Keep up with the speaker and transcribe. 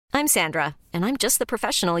I'm Sandra, and I'm just the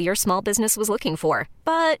professional your small business was looking for.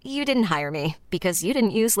 But you didn't hire me because you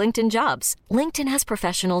didn't use LinkedIn Jobs. LinkedIn has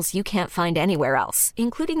professionals you can't find anywhere else,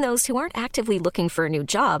 including those who aren't actively looking for a new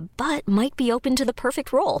job, but might be open to the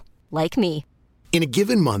perfect role, like me. In a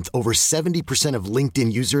given month, over 70% of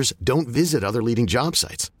LinkedIn users don't visit other leading job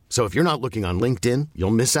sites. So if you're not looking on LinkedIn,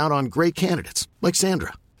 you'll miss out on great candidates like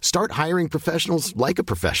Sandra. Start hiring professionals like a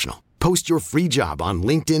professional. Post your free job on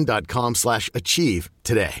linkedin.com/achieve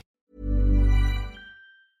today.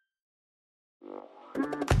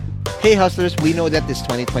 Hey hustlers, we know that this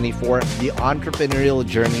 2024, the entrepreneurial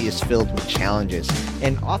journey is filled with challenges.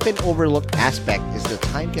 An often overlooked aspect is the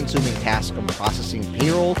time-consuming task of processing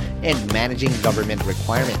payroll and managing government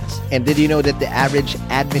requirements. And did you know that the average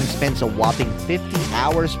admin spends a whopping 50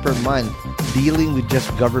 hours per month dealing with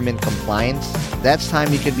just government compliance? That's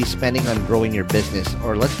time you could be spending on growing your business,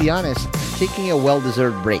 or let's be honest, taking a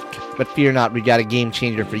well-deserved break. But fear not, we got a game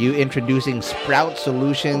changer for you, introducing Sprout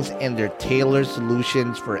Solutions and their tailored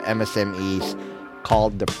solutions for MSMEs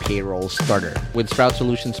called the Payroll Starter. With Sprout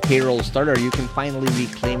Solutions Payroll Starter, you can finally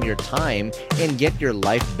reclaim your time and get your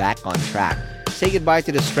life back on track. Say goodbye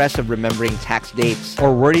to the stress of remembering tax dates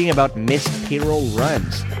or worrying about missed payroll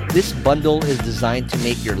runs. This bundle is designed to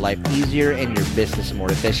make your life easier and your business more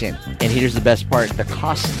efficient. And here's the best part. The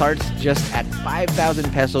cost starts just at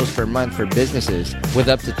 5,000 pesos per month for businesses with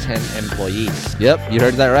up to 10 employees. Yep, you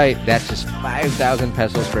heard that right. That's just 5,000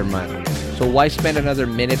 pesos per month. So why spend another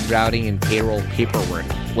minute drowning in payroll paperwork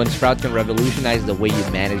when Sprout can revolutionize the way you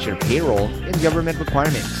manage your payroll and government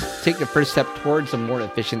requirements? Take the first step towards a more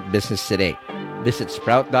efficient business today. Visit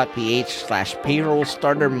sprout.ph/payroll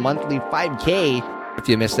starter monthly 5K. If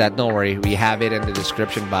you missed that, don't worry. We have it in the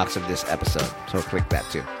description box of this episode. So click that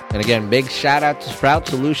too. And again, big shout out to Sprout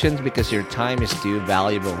Solutions because your time is too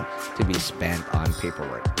valuable to be spent on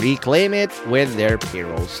paperwork. Reclaim it with their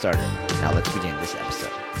payroll starter. Now let's begin this episode.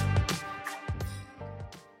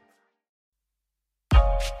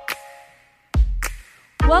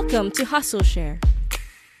 Welcome to Hustle Share,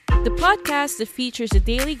 the podcast that features the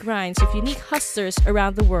daily grinds of unique hustlers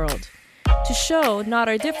around the world to show not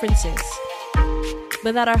our differences,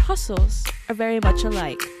 but that our hustles are very much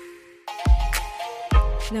alike.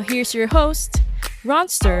 Now here's your host,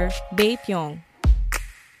 Ronster Bae Pyong.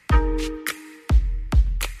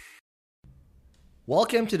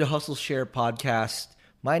 Welcome to the Hustle Share podcast.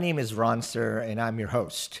 My name is Ronster and I'm your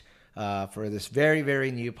host for this very,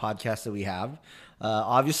 very new podcast that we have.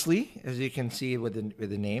 Obviously, as you can see with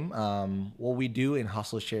the name, what we do in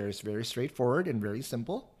Hustle Share is very straightforward and very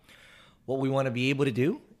simple. What we want to be able to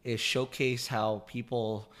do is showcase how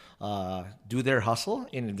people do their hustle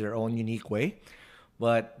in their own unique way.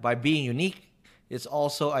 But by being unique, it's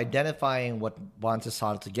also identifying what bonds us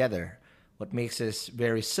all together, what makes us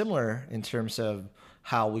very similar in terms of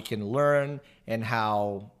how we can learn and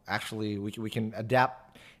how actually we can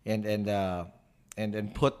adapt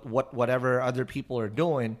and put whatever other people are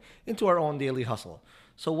doing into our own daily hustle.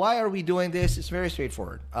 So why are we doing this? It's very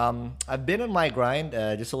straightforward. I've been on my grind.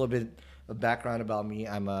 Just a little bit of background about me.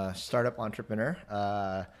 I'm a startup entrepreneur.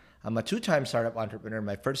 I'm a two-time startup entrepreneur.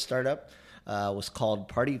 My first startup was called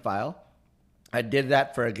Party File. I did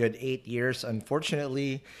that for a good 8 years.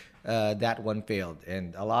 Unfortunately, that one failed.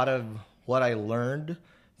 And a lot of what I learned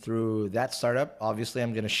through that startup, obviously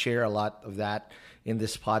I'm going to share a lot of that in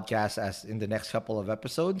this podcast as in the next couple of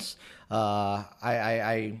episodes.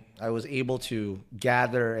 I was able to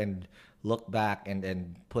gather and look back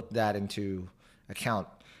and put that into account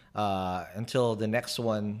until the next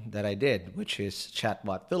one that I did, which is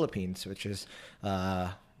Chatbot Philippines, which is,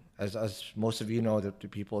 as most of you know, the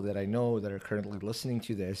people that I know that are currently listening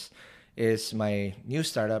to this, is my new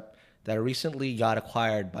startup that recently got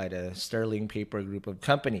acquired by the Sterling Paper group of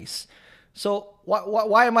companies. So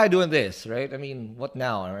why am I doing this, right? I mean, what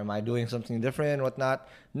now? Am I doing something different, whatnot?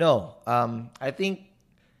 No. I think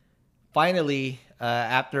finally,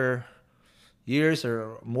 after years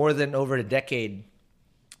or more than over a decade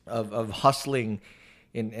of hustling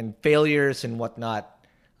and failures and whatnot,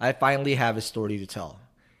 I finally have a story to tell.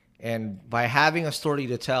 And by having a story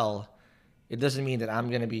to tell, it doesn't mean that I'm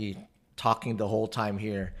going to be talking the whole time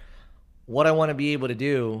here. What I want to be able to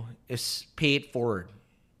do is pay it forward.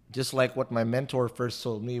 Just like what my mentor first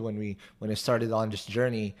told me when I started on this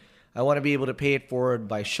journey, I want to be able to pay it forward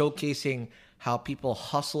by showcasing how people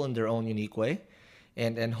hustle in their own unique way.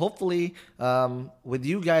 And hopefully, with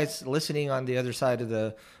you guys listening on the other side of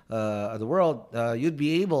the world, you'd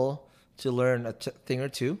be able to learn a thing or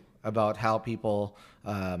two about how people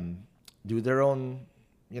do their own,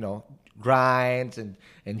 grinds and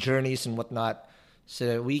journeys and whatnot, so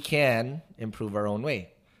that we can improve our own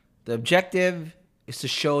way. The objective is to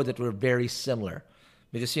show that we're very similar.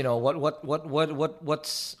 Because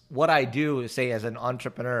what I do, say, as an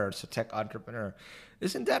entrepreneur, as a tech entrepreneur,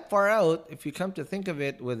 isn't that far out if you come to think of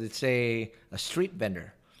it with, say, a street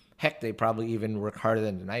vendor. Heck, they probably even work harder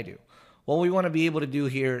than I do. What we want to be able to do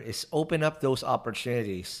here is open up those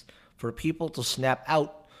opportunities for people to snap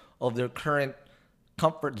out of their current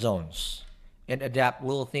comfort zones and adapt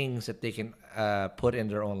little things that they can put in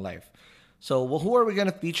their own life. So who are we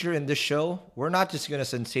going to feature in this show? We're not just going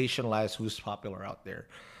to sensationalize who's popular out there.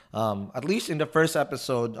 At least in the first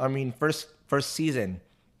episode, first season,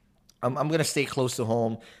 I'm going to stay close to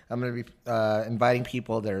home. I'm going to be inviting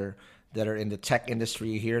people that are in the tech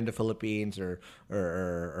industry here in the Philippines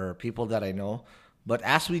or people that I know. But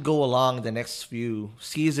as we go along the next few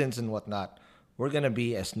seasons and whatnot, we're going to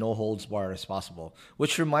be as no holds barred as possible.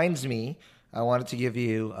 Which reminds me, I wanted to give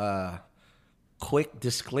you a quick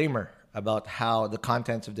disclaimer about how the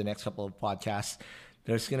contents of the next couple of podcasts,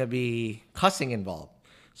 there's going to be cussing involved.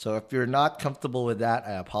 So if you're not comfortable with that,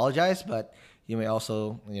 I apologize, but you may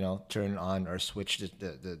also, turn on or switch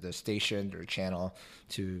the station or channel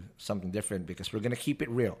to something different, because we're going to keep it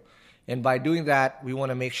real. And by doing that, we want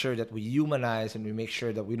to make sure that we humanize, and we make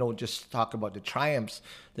sure that we don't just talk about the triumphs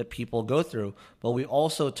that people go through, but we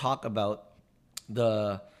also talk about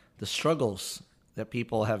the struggles that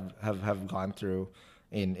people have gone through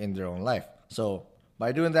in their own life. So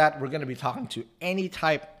by doing that, we're going to be talking to any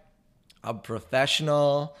type of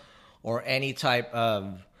professional or any type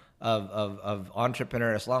of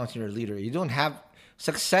entrepreneur, as long as you're a leader. You don't have,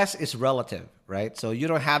 success is relative, right? So you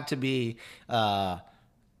don't have to be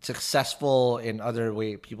successful in other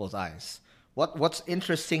people's eyes. What's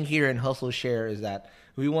interesting here in Hustle Share is that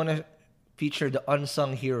we want to feature the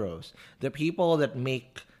unsung heroes, the people that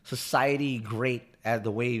make society great as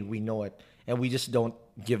the way we know it, and we just don't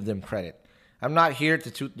give them credit. I'm not here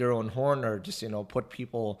to toot their own horn or just, put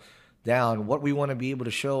people down. What we want to be able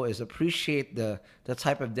to show is appreciate the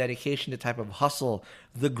type of dedication, the type of hustle,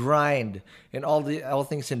 the grind, and all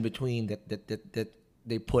things in between that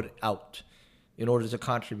they put out in order to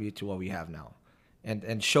contribute to what we have now,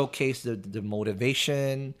 and showcase the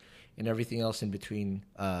motivation and everything else in between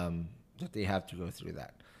that they have to go through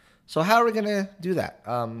that. So how are we going to do that?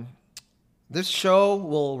 This show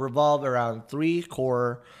will revolve around 3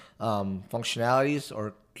 core functionalities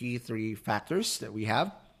or key 3 factors that we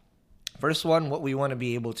have. First one, what we want to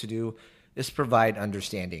be able to do is provide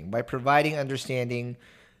understanding. By providing understanding,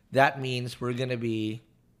 that means we're going to be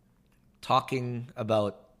talking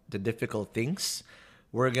about the difficult things.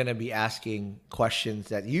 We're going to be asking questions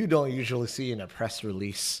that you don't usually see in a press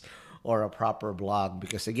release or a proper blog.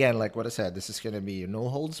 Because again, like what I said, this is going to be no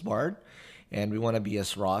holds barred, and we want to be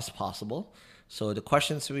as raw as possible. So the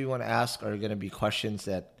questions that we want to ask are going to be questions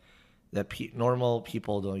that normal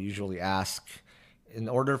people don't usually ask, in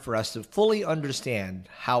order for us to fully understand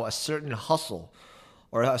how a certain hustle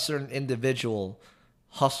or a certain individual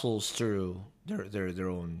hustles through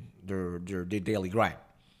their daily grind.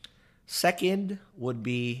 Second would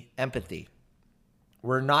be empathy.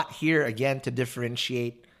 We're not here again to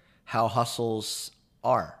differentiate how hustles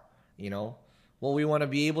are. What we want to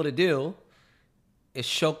be able to do is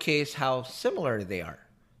showcase how similar they are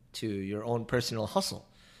to your own personal hustle.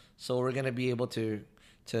 So we're going to be able to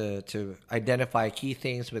identify key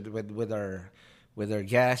things with our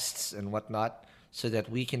guests and whatnot, so that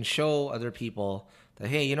we can show other people that,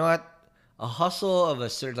 hey, you know what? A hustle of a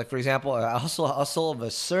surgeon, like for example, a hustle of a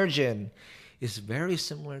surgeon is very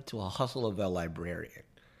similar to a hustle of a librarian.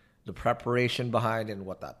 The preparation behind and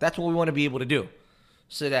whatnot. That's what we want to be able to do,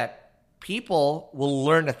 so that people will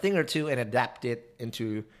learn a thing or two and adapt it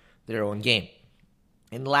into their own game.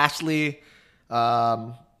 And lastly,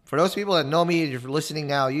 for those people that know me, if you're listening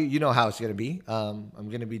now, you know how it's going to be. I'm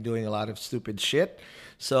going to be doing a lot of stupid shit.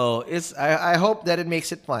 So I hope that it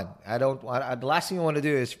makes it fun. The last thing I want to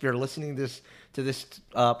do is, if you're listening to this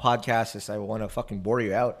podcast, is I want to fucking bore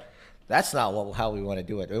you out. That's not how we want to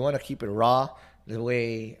do it. We want to keep it raw, the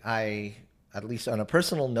way I, at least on a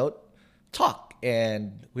personal note, talk.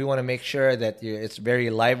 And we want to make sure that it's very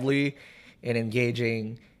lively and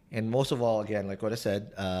engaging. And most of all, again, like what I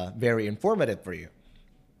said, very informative for you.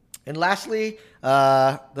 And lastly,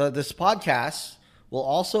 this podcast will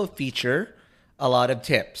also feature a lot of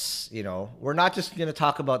tips. We're not just going to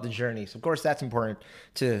talk about the journeys. Of course, that's important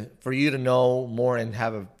for you to know more and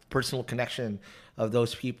have a personal connection of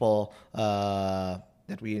those people that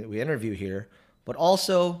we interview here, but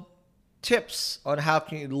also tips on how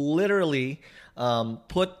can you literally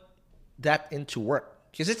put that into work.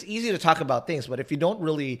 Because it's easy to talk about things, but if you don't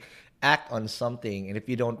really act on something, and if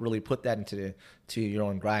you don't really put that into your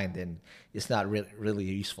own grind, then it's not really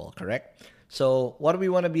useful, correct? So what we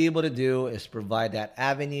want to be able to do is provide that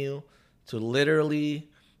avenue to literally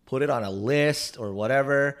put it on a list or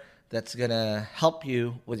whatever that's going to help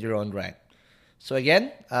you with your own grind. So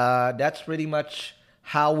again, that's pretty much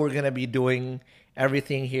how we're going to be doing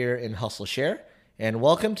everything here in Hustle Share. And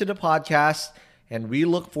welcome to the podcast. And we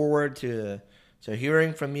look forward to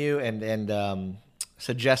hearing from you and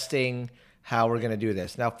suggesting how we're going to do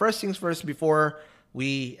this. Now, first things first, before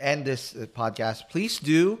we end this podcast, please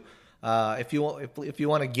do, if you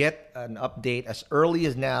want to get an update as early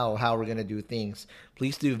as now how we're going to do things,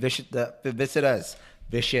 please do visit us.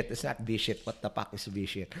 Visit, it's not visit. What the fuck is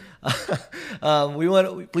visit?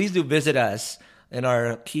 Please do visit us in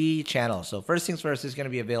our key channels. So first things first, is going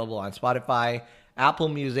to be available on Spotify, Apple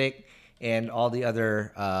Music, and all the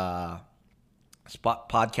other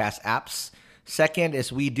podcast apps. Second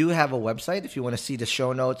is we do have a website. If you want to see the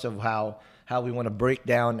show notes of how we want to break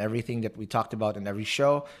down everything that we talked about in every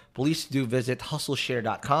show, please do visit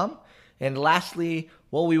hustleshare.com. And lastly,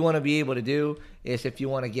 what we want to be able to do is if you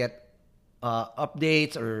want to get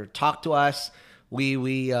updates or talk to us,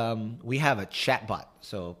 we have a chat bot.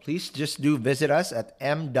 So please just do visit us at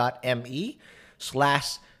m.me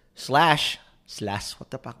 // what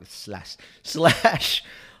the fuck is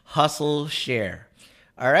 / hustle share.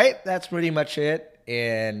 All right, that's pretty much it.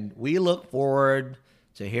 And we look forward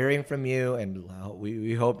to hearing from you. And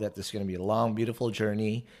we hope that this is going to be a long, beautiful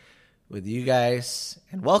journey with you guys.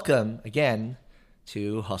 And welcome again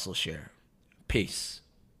to Hustle Share. Peace.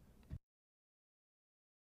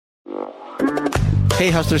 Hey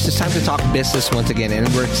Hustlers, it's time to talk business once again, and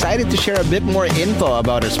we're excited to share a bit more info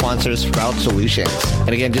about our sponsor, Sprout Solutions. And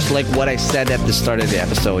again, just like what I said at the start of the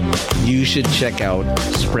episode, you should check out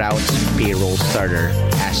Sprout's Payroll Starter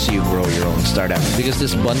as you grow your own startup. Because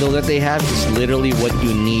this bundle that they have is literally what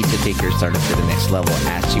you need to take your startup to the next level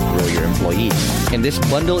as you grow your employees. And this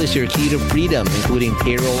bundle is your key to freedom, including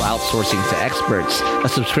payroll outsourcing to experts, a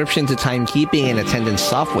subscription to timekeeping and attendance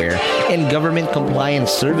software, and government compliance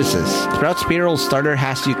services. Sprout's Payroll Starter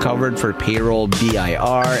has you covered for payroll,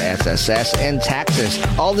 BIR, SSS, and taxes.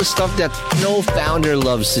 All the stuff that no founder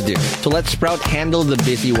loves to do. So let Sprout handle the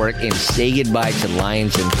busy work and say goodbye to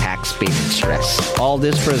lines and tax payment stress. All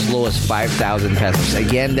this for as low as 5,000 pesos.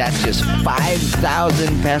 Again, that's just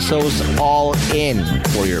 5,000 pesos all in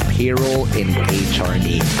for your payroll and HR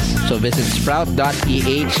needs. So visit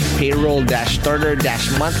sprout.ph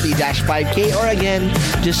payroll-starter-monthly-5K, or again,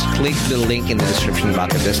 just click the link in the description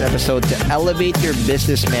box of this episode to elevate your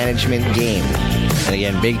business management game. And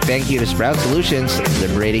again, big thank you to Sprout Solutions,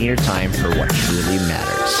 liberating your time for what truly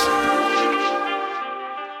matters.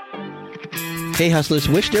 Hey Hustlers,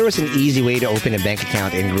 wish there was an easy way to open a bank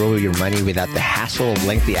account and grow your money without the hassle of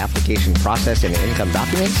lengthy application process and income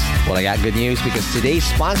documents? Well, I got good news, because today's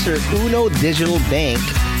sponsor, Uno Digital Bank,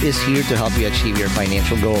 is here to help you achieve your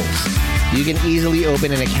financial goals. You can easily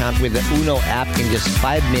open an account with the Uno app in just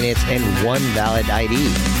 5 minutes and one valid ID.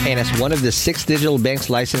 And as one of the 6 digital banks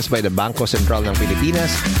licensed by the Bangko Sentral ng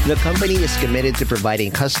Pilipinas, the company is committed to providing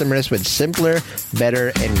customers with simpler,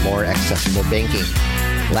 better, and more accessible banking.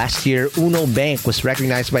 Last year, Uno Bank was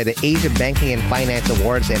recognized by the Asia Banking and Finance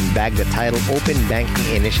Awards and bagged the title Open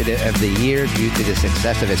Banking Initiative of the Year due to the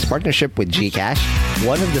success of its partnership with GCash,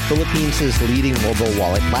 one of the Philippines' leading mobile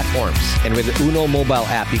wallet platforms. And with the Uno mobile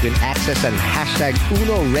app, you can access an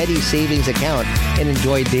 #Uno Ready savings account and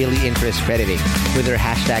enjoy daily interest crediting. With their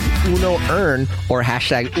 #Uno Earn or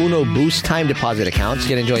 #Uno Boost time deposit accounts, you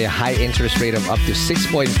can enjoy a high interest rate of up to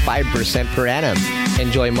 6.5% per annum.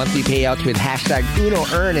 Enjoy monthly payouts with #Uno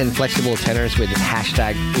Earn and flexible tenors with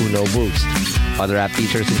 #Uno Boost. Other app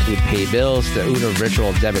features include pay bills, the Uno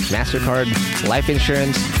Virtual Debit MasterCard, life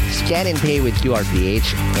insurance, scan and pay with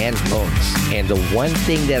QRPH, and phones. And the one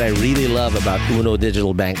thing that I really love about Uno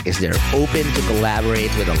Digital Bank is they're open to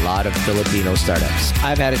collaborate with a lot of Filipino startups.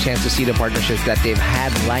 I've had a chance to see the partnerships that they've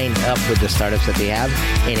had lined up with the startups that they have,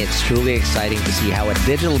 and it's truly exciting to see how a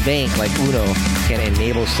digital bank like Uno can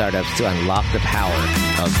enable startups to unlock the power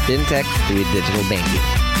of fintech through digital banking.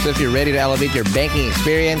 So if you're ready to elevate your banking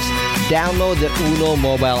experience, download the Uno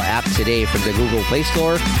mobile app today from the Google Play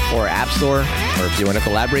Store or App Store. Or if you want to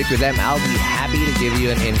collaborate with them, I'll be happy to give you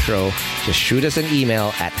an intro. Just shoot us an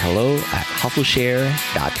email at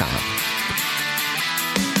hello@hustleshare.com.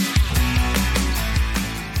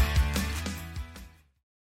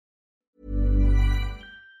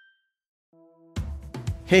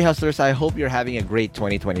 Hey Hustlers, I hope you're having a great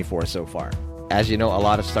 2024 so far. As you know, a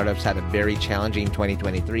lot of startups had a very challenging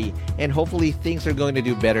 2023, and hopefully things are going to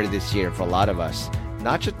do better this year for a lot of us.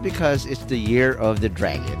 not just because it's the year of the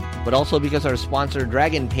dragon, but also because our sponsor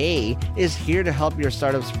Dragon Pay is here to help your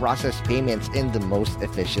startups process payments in the most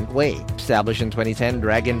efficient way. Established in 2010,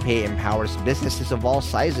 Dragon Pay empowers businesses of all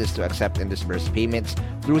sizes to accept and disburse payments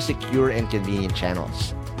through secure and convenient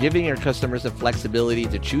channels, giving your customers the flexibility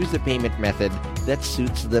to choose the payment method that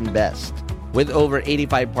suits them best. With over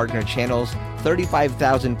 85 partner channels,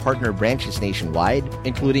 35,000 partner branches nationwide,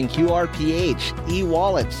 including QRPH,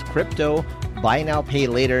 e-wallets, crypto, buy now, pay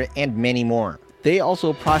later, and many more. They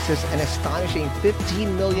also process an astonishing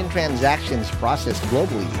 15 million transactions processed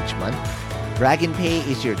globally each month. Dragon Pay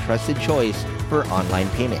is your trusted choice for online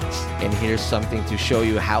payments. And here's something to show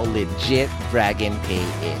you how legit Dragon Pay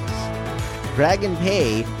is. Dragon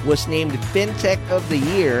Pay was named FinTech of the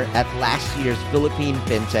Year at last year's Philippine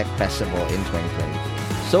FinTech Festival in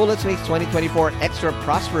 2023. So let's make 2024 extra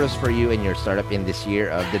prosperous for you and your startup in this year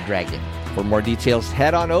of the Dragon. For more details,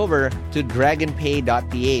 head on over to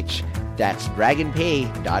dragonpay.ph. That's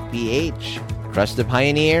dragonpay.ph. Trust the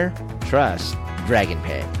pioneer, trust Dragon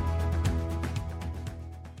Pay.